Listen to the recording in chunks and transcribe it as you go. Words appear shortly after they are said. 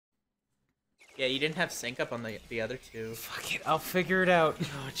Yeah, you didn't have sync up on the other two. Fuck it, I'll figure it out.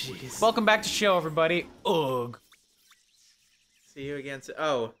 Oh, jeez. Welcome back to show, everybody. Ugh. See you again.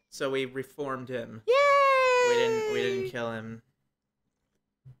 Oh, so we reformed him. Yay! We didn't kill him.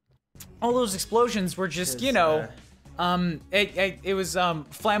 All those explosions were just, you know, it was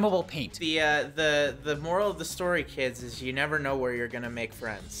flammable paint. The moral of the story, kids, is you never know where you're gonna make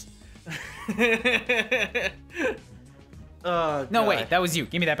friends. Oh, no, God. wait, that was you.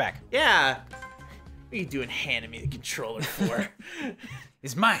 Give me that back. Yeah. What are you doing handing me the controller for?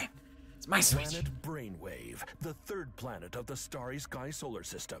 It's mine. It's my Switch. Planet Brainwave, the third planet of the Starry Sky solar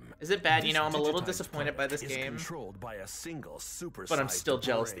system. Is it bad? You This know, I'm a little digitized disappointed by this planet is game. Controlled by a single super But I'm still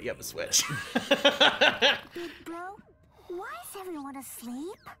jealous that you have a Switch. Big Bro, why is everyone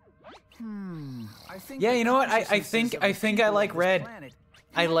asleep? Yeah, you know what? I think I like Red.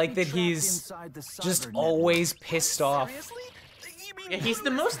 I like that he's just always pissed off. Yeah, he's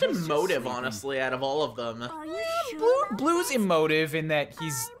the most emotive, honestly, out of all of them. Are you sure? Blue's emotive in that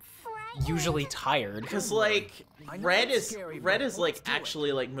he's usually tired. Cause like Red is like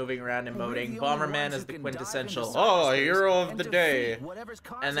actually like moving around emoting. Bomberman is the quintessential hero of the day,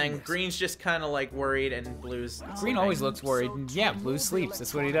 and then Green's just kind of like worried, and Blue's Green always looks worried. Yeah, Blue sleeps.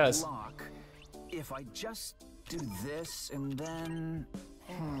 That's what he does. If I just do this and then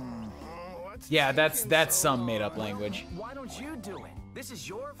Yeah, that's some made-up language. why don't you do it? This is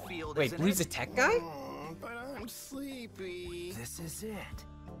your field. Wait, isn't Blue's it? a tech guy? But I'm sleepy. This is it.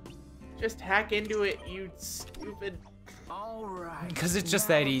 just hack into it, you stupid. All right. Because it's just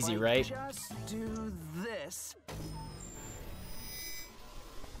that Now, if easy, I right? Just do this.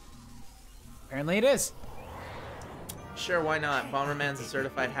 Apparently it is. Sure, why not? Bomberman's a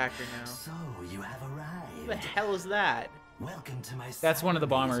certified hacker now. So you have What the arrived. hell is that? Welcome to my. That's one of the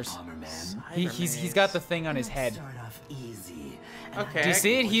bombers. Bomberman. He's got the thing on his head. Start off easy. Okay. Do you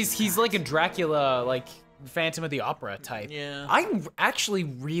see it? He's like a Dracula, like Phantom of the Opera type. Yeah. I actually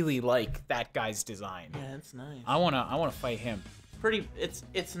really like that guy's design. Yeah, it's nice. I wanna fight him. Pretty.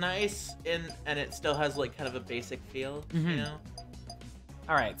 It's nice, and it still has like kind of a basic feel, you know.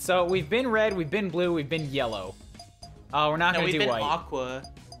 All right, so we've been red, we've been blue, we've been yellow. We're not No, gonna we've do been white. aqua.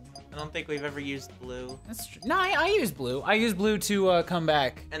 I don't think we've ever used blue. That's true. No, I used blue. I used blue to come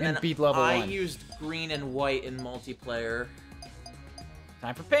back and, then beat level I 1. used green and white in multiplayer.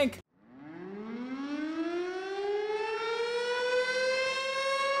 Time for pink.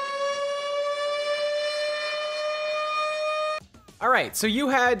 All right, so you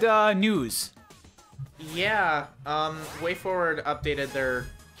had news. Yeah. Way Forward updated their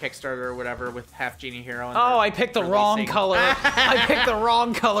Kickstarter or whatever with Half Genie Hero. And Oh, they're I picked the wrong releasing- color. I picked the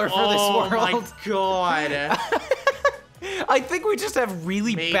wrong color for this world. Oh my god. I think we just have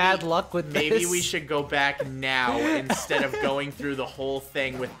really bad luck with this. Maybe we should go back now instead of going through the whole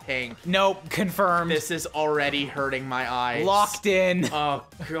thing with pink. Nope, confirmed. This is already hurting my eyes. Locked in. Oh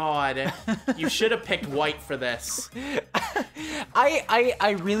god. You should have picked white for this.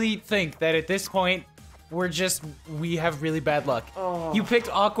 I really think that at this point we have really bad luck. Oh. You picked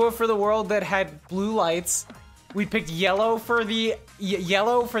aqua for the world that had blue lights. We picked yellow for the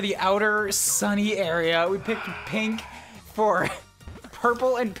outer sunny area. We picked pink for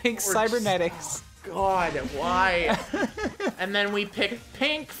purple and pink cybernetics. God, why? And then we picked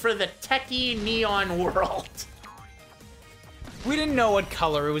pink for the techie neon world. We didn't know what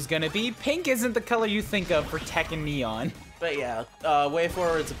color it was gonna be. Pink isn't the color you think of for tech and neon. But yeah, Way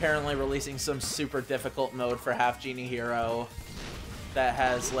Forward's apparently releasing some super difficult mode for Half Genie Hero that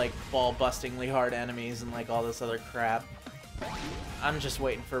has like ball-bustingly hard enemies and like all this other crap. I'm just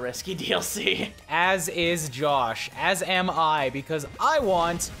waiting for risky DLC. As is Josh, as am I, because I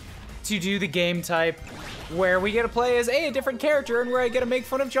want to do the game type where we get to play as a different character and where I get to make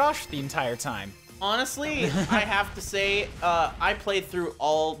fun of Josh the entire time. Honestly, I have to say, I played through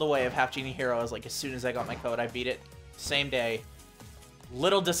all the way of Half Genie Hero as soon as I got my code. I beat it same day.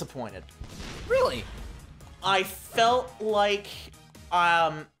 Little disappointed. Really? I felt like,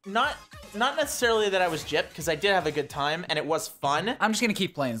 not necessarily that I was gypped, because I did have a good time and it was fun. I'm just gonna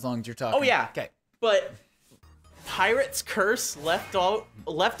keep playing as long as you're talking. Oh yeah. Okay. But Pirate's Curse left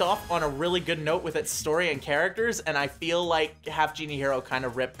off on a really good note with its story and characters, and I feel like Half Genie Hero kind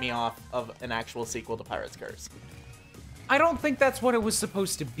of ripped me off of an actual sequel to Pirate's Curse. I don't think that's what it was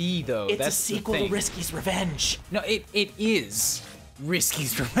supposed to be, though. It's that's a sequel to the thing. Risky's Revenge. No, it is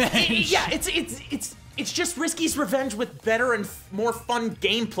Risky's Revenge. Yeah, it's just Risky's Revenge with better and more fun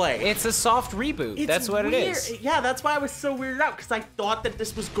gameplay. It's a soft reboot. It's That's what weird. it is. Yeah, that's why I was so weirded out, because I thought that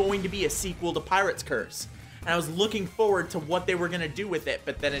this was going to be a sequel to Pirate's Curse. And I was looking forward to what they were going to do with it,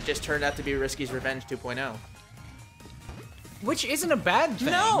 but then it just turned out to be Risky's Revenge 2.0. Which isn't a bad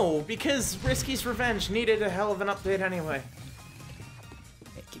thing. No, because Risky's Revenge needed a hell of an update anyway.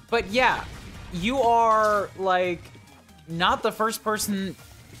 But yeah, you are, like, not the first person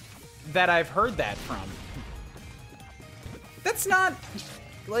that I've heard that from. That's not,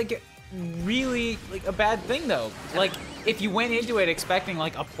 like, really, like, a bad thing, though. Like, if you went into it expecting,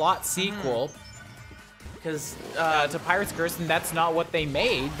 like, a plot sequel Because to Pirate's Curse, and that's not what they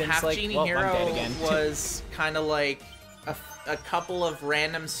made, then it's Half like, Genie well, Hero I'm dead again. was kind of like a couple of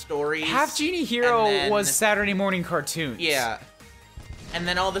random stories. Half Genie Hero and then- was Saturday morning cartoons. Yeah. And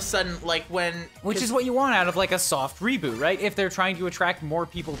then all of a sudden, like when... Which is what you want out of like a soft reboot, right? If they're trying to attract more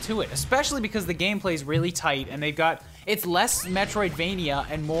people to it, especially because the gameplay's really tight and they've got, it's less Metroidvania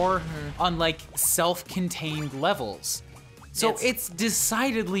and more on like self-contained levels. So it's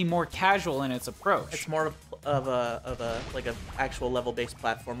decidedly more casual in its approach. It's more of a like a actual level-based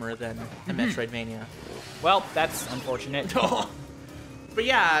platformer than a Metroidvania. Well, that's unfortunate. But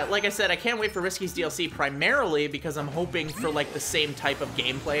yeah, like I said, I can't wait for Risky's DLC primarily because I'm hoping for like the same type of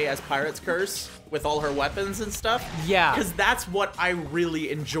gameplay as Pirate's Curse with all her weapons and stuff. Yeah. Because that's what I really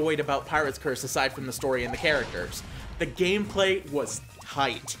enjoyed about Pirate's Curse aside from the story and the characters. The gameplay was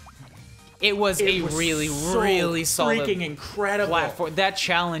tight. It was a really, really solid freaking incredible platform. That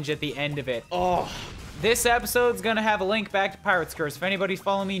challenge at the end of it. Oh. This episode's gonna have a link back to Pirate's Curse. If anybody's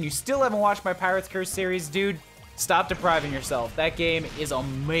following me and you still haven't watched my Pirate's Curse series, dude, stop depriving yourself. That game is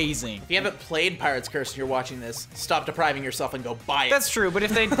amazing. If you haven't played Pirate's Curse and you're watching this, stop depriving yourself and go buy it. That's true, but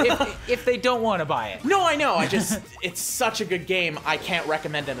if they if they don't want to buy it. No, I know. It's such a good game. I can't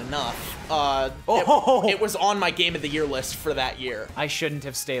recommend it enough. It was on my Game of the Year list for that year. I shouldn't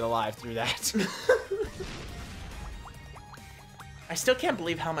have stayed alive through that. I still can't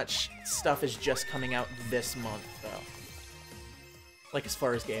believe how much stuff is just coming out this month, though. Like, as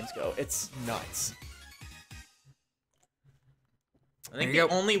far as games go, it's nuts. I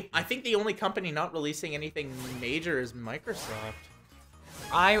think the only company not releasing anything major is Microsoft.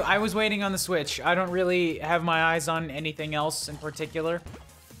 I was waiting on the Switch. I don't really have my eyes on anything else in particular.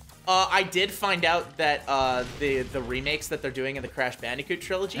 I did find out that the remakes that they're doing in the Crash Bandicoot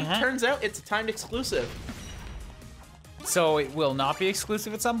trilogy, turns out it's a timed exclusive. So it will not be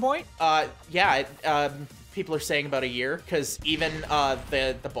exclusive at some point? Yeah, people are saying about a year, because even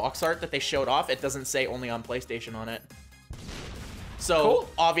the box art that they showed off, it doesn't say only on PlayStation on it. So, Cool.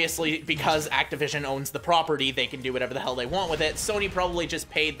 Obviously, because Activision owns the property, they can do whatever the hell they want with it. Sony probably just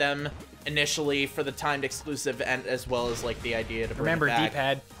paid them initially for the timed exclusive, and as well as, like, the idea to bring Remember it back.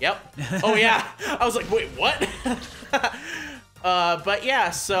 D-pad? Yep. Oh, yeah. I was like, wait, what? But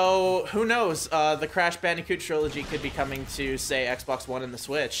yeah, so who knows? The Crash Bandicoot trilogy could be coming to, say, Xbox One and the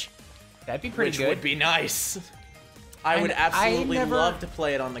Switch. That'd be pretty Which good. would be nice. I would absolutely love to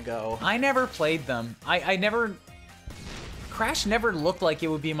play it on the go. I never played them. I never... Crash never looked like it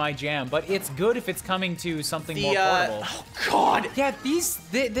would be my jam, but it's good if it's coming to something more portable. Oh God! Yeah, this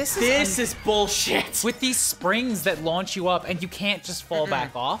is bullshit. With these springs that launch you up, and you can't just fall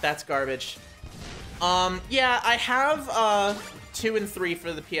back off. That's garbage. Yeah, I have 2 and 3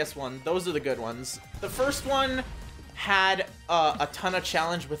 for the PS1. Those are the good ones. The first one had a ton of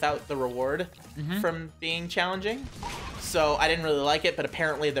challenge without the reward from being challenging, so I didn't really like it. But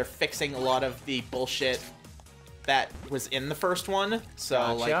apparently they're fixing a lot of the bullshit that was in the first one, so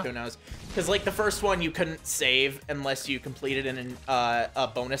Gotcha. like who knows? Because like the first one, you couldn't save unless you completed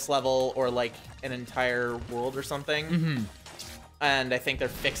a bonus level or like an entire world or something. And I think they're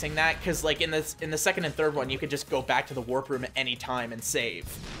fixing that because like in the second and third one, you could just go back to the warp room at any time and save.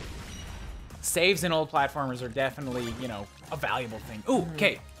 Saves in old platformers are definitely, you know, a valuable thing. Ooh,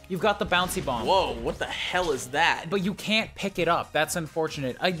 okay. You've got the bouncy bomb. Whoa, what the hell is that? But you can't pick it up. That's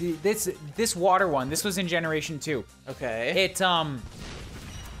unfortunate. This water one, this was in Generation 2. Okay. It's a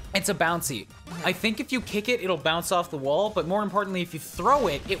bouncy. I think if you kick it, it'll bounce off the wall, but more importantly, if you throw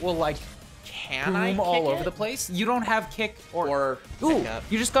it, it will like boom all over the place. You don't have kick or pick up.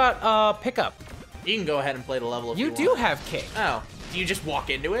 You just got pickup. You can go ahead and play the level if you want. You do have kick. Oh. Do you just walk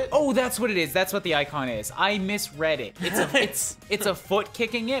into it? Oh, that's what it is. That's what the icon is. I misread it. It's a foot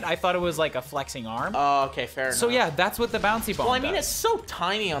kicking it. I thought it was like a flexing arm. Oh, okay, fair enough. So yeah, that's what the bouncy bomb Well, I mean, does. it's so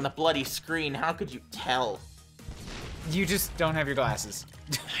tiny on the bloody screen. How could you tell? You just don't have your glasses.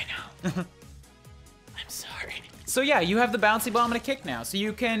 I know. I'm sorry. So yeah, you have the bouncy bomb and a kick now, so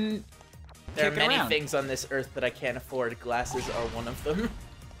you can There are kick many around. things on this earth that I can't afford. Glasses are one of them.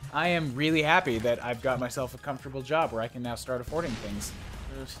 I am really happy that I've got myself a comfortable job where I can now start affording things.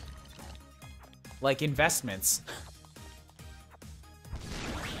 Like investments.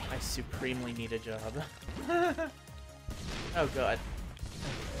 I supremely need a job. Oh god.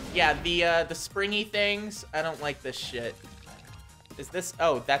 Yeah, the springy things, I don't like this shit. Is this?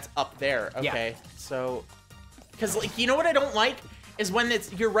 Oh, that's up there. Yeah. Okay. So, because like, you know what I don't like is when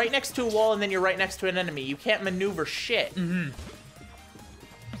you're right next to a wall and then you're right next to an enemy. You can't maneuver shit. Mm-hmm.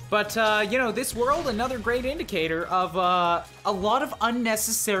 But, you know, this world, another great indicator of a lot of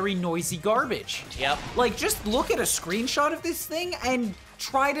unnecessary noisy garbage. Yep. Like, just look at a screenshot of this thing and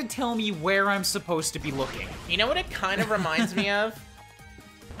try to tell me where I'm supposed to be looking. You know what it kind of reminds me of?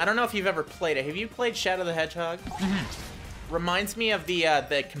 I don't know if you've ever played it. Have you played Shadow the Hedgehog? Mm-hmm. Reminds me of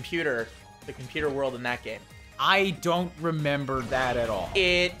the computer world in that game. I don't remember that at all.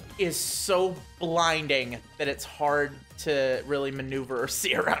 It is so blinding that it's hard to really maneuver or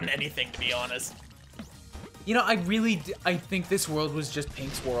see around anything, to be honest. You know, I think this world was just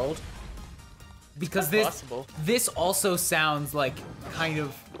Pink's world. Because this also sounds like kind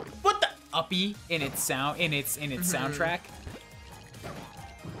of what the uppy in its sound soundtrack.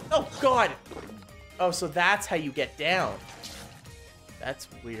 Oh god. Oh, so that's how you get down. That's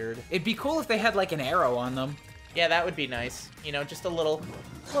weird. It'd be cool if they had like an arrow on them. Yeah, that would be nice. You know, just a little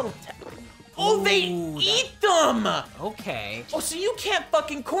Oh, they eat them! Okay. Oh, so you can't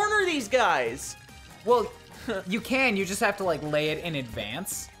fucking corner these guys! Well, you can. You just have to, like, lay it in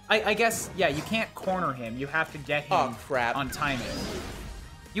advance. I guess, yeah, you can't corner him. You have to get him on timing.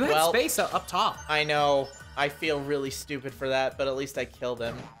 You had space up top. I know. I feel really stupid for that, but at least I killed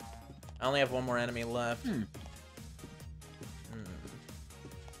him. I only have one more enemy left.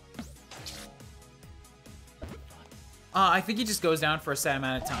 I think he just goes down for a set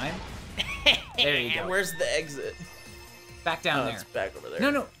amount of time. There you go. Where's the exit? Back down there. It's back over there.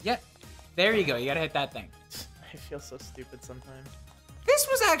 No, yeah. There you go. You gotta hit that thing. I feel so stupid sometimes. This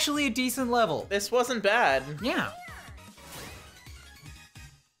was actually a decent level. This wasn't bad. Yeah.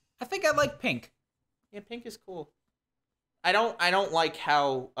 I think I like Pink. Yeah, Pink is cool. I don't like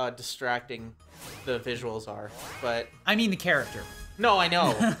how distracting the visuals are, but I mean the character. No, I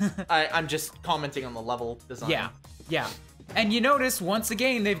know. I'm just commenting on the level design. Yeah. And you notice, once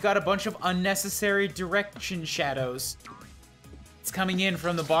again, they've got a bunch of unnecessary direction shadows. It's coming in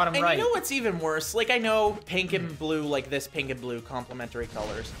from the bottom right. And you know what's even worse? Like, I know pink and blue, like this pink and blue complementary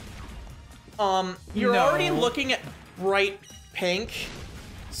colors. You're already looking at bright pink,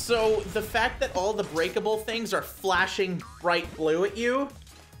 so the fact that all the breakable things are flashing bright blue at you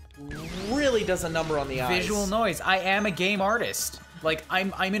really does a number on the eyes. Visual noise. I am a game artist. Like,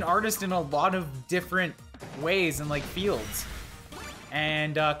 I'm an artist in a lot of different ways and, like, fields.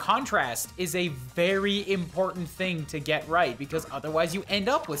 And contrast is a very important thing to get right, because otherwise you end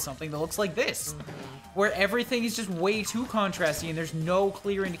up with something that looks like this, where everything is just way too contrasty and there's no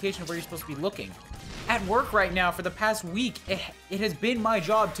clear indication of where you're supposed to be looking. At work right now, for the past week, it has been my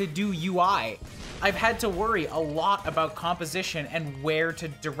job to do UI. I've had to worry a lot about composition and where to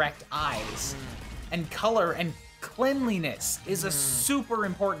direct eyes. And color and cleanliness is a super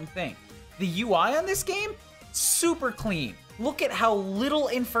important thing. The UI on this game, super clean. Look at how little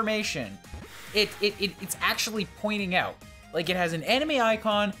information it's actually pointing out. Like, it has an enemy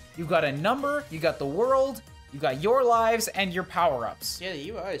icon, you've got a number, you got the world, you got your lives, and your power-ups. Yeah, the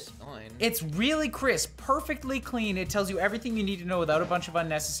UI is fine. It's really crisp, perfectly clean. It tells you everything you need to know without a bunch of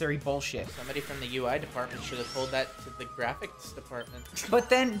unnecessary bullshit. Somebody from the UI department should have told that to the graphics department. But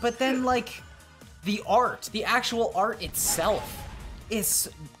then, like, the art, the actual art itself, is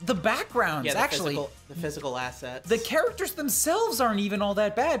the backgrounds, yeah, actually. The physical assets. The characters themselves aren't even all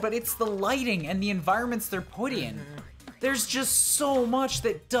that bad, but it's the lighting and the environments they're put in. There's just so much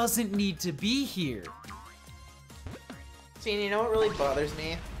that doesn't need to be here. See, and you know what really bothers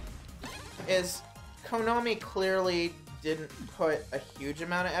me? Is Konami clearly didn't put a huge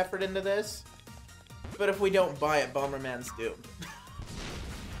amount of effort into this, but if we don't buy it, Bomberman's doomed.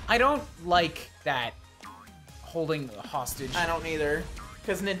 I don't like that holding hostage. I don't either,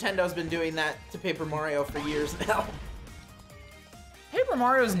 because Nintendo's been doing that to Paper Mario for years now. Paper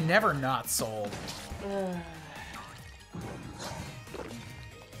Mario's never not sold.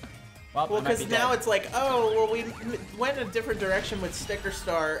 Well, because now it's like, oh, well, we went a different direction with Sticker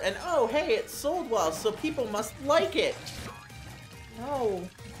Star, and oh, hey, it sold well, so people must like it. No.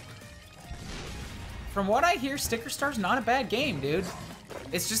 From what I hear, Sticker Star's not a bad game, dude.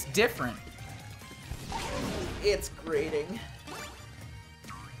 It's just different. It's grating.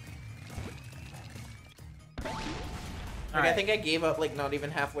 Like, I think I gave up, like, not even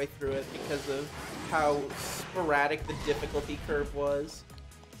halfway through it because of how sporadic the difficulty curve was.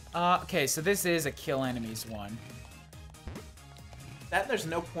 Okay, so this is a kill enemies one. That there's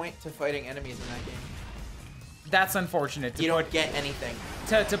no point to fighting enemies in that game. That's unfortunate. You don't get anything.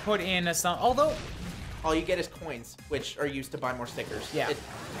 To put in a although all you get is coins, which are used to buy more stickers. Yeah.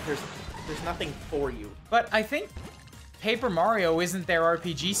 There's nothing for you. But I think Paper Mario isn't their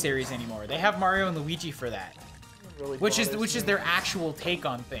RPG series anymore. They have Mario and Luigi for that. Really Which is bothers me. their actual take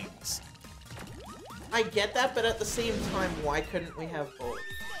on things. I get that, but at the same time, why couldn't we have both?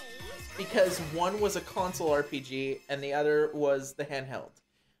 Because one was a console RPG and the other was the handheld.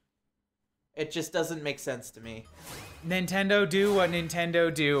 It just doesn't make sense to me. Nintendo do what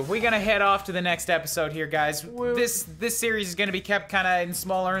Nintendo do. We're gonna head off to the next episode here, guys. Woo. This series is gonna be kept kind of in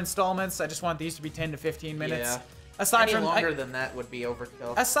smaller installments. I just want these to be 10 to 15 minutes. Yeah. Aside Any from longer than that would be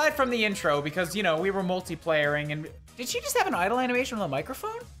overkill. aside from the intro, because you know we were multiplayering, and did she just have an idle animation on the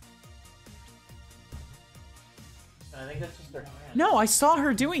microphone? I think that's just her hand. No, I saw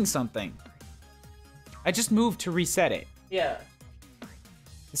her doing something. I just moved to reset it. Yeah.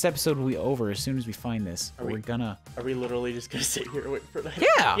 This episode will be over as soon as we find this. Are we- We're gonna. Are we literally just gonna sit here and wait for that?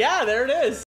 Yeah. Yeah, there it is.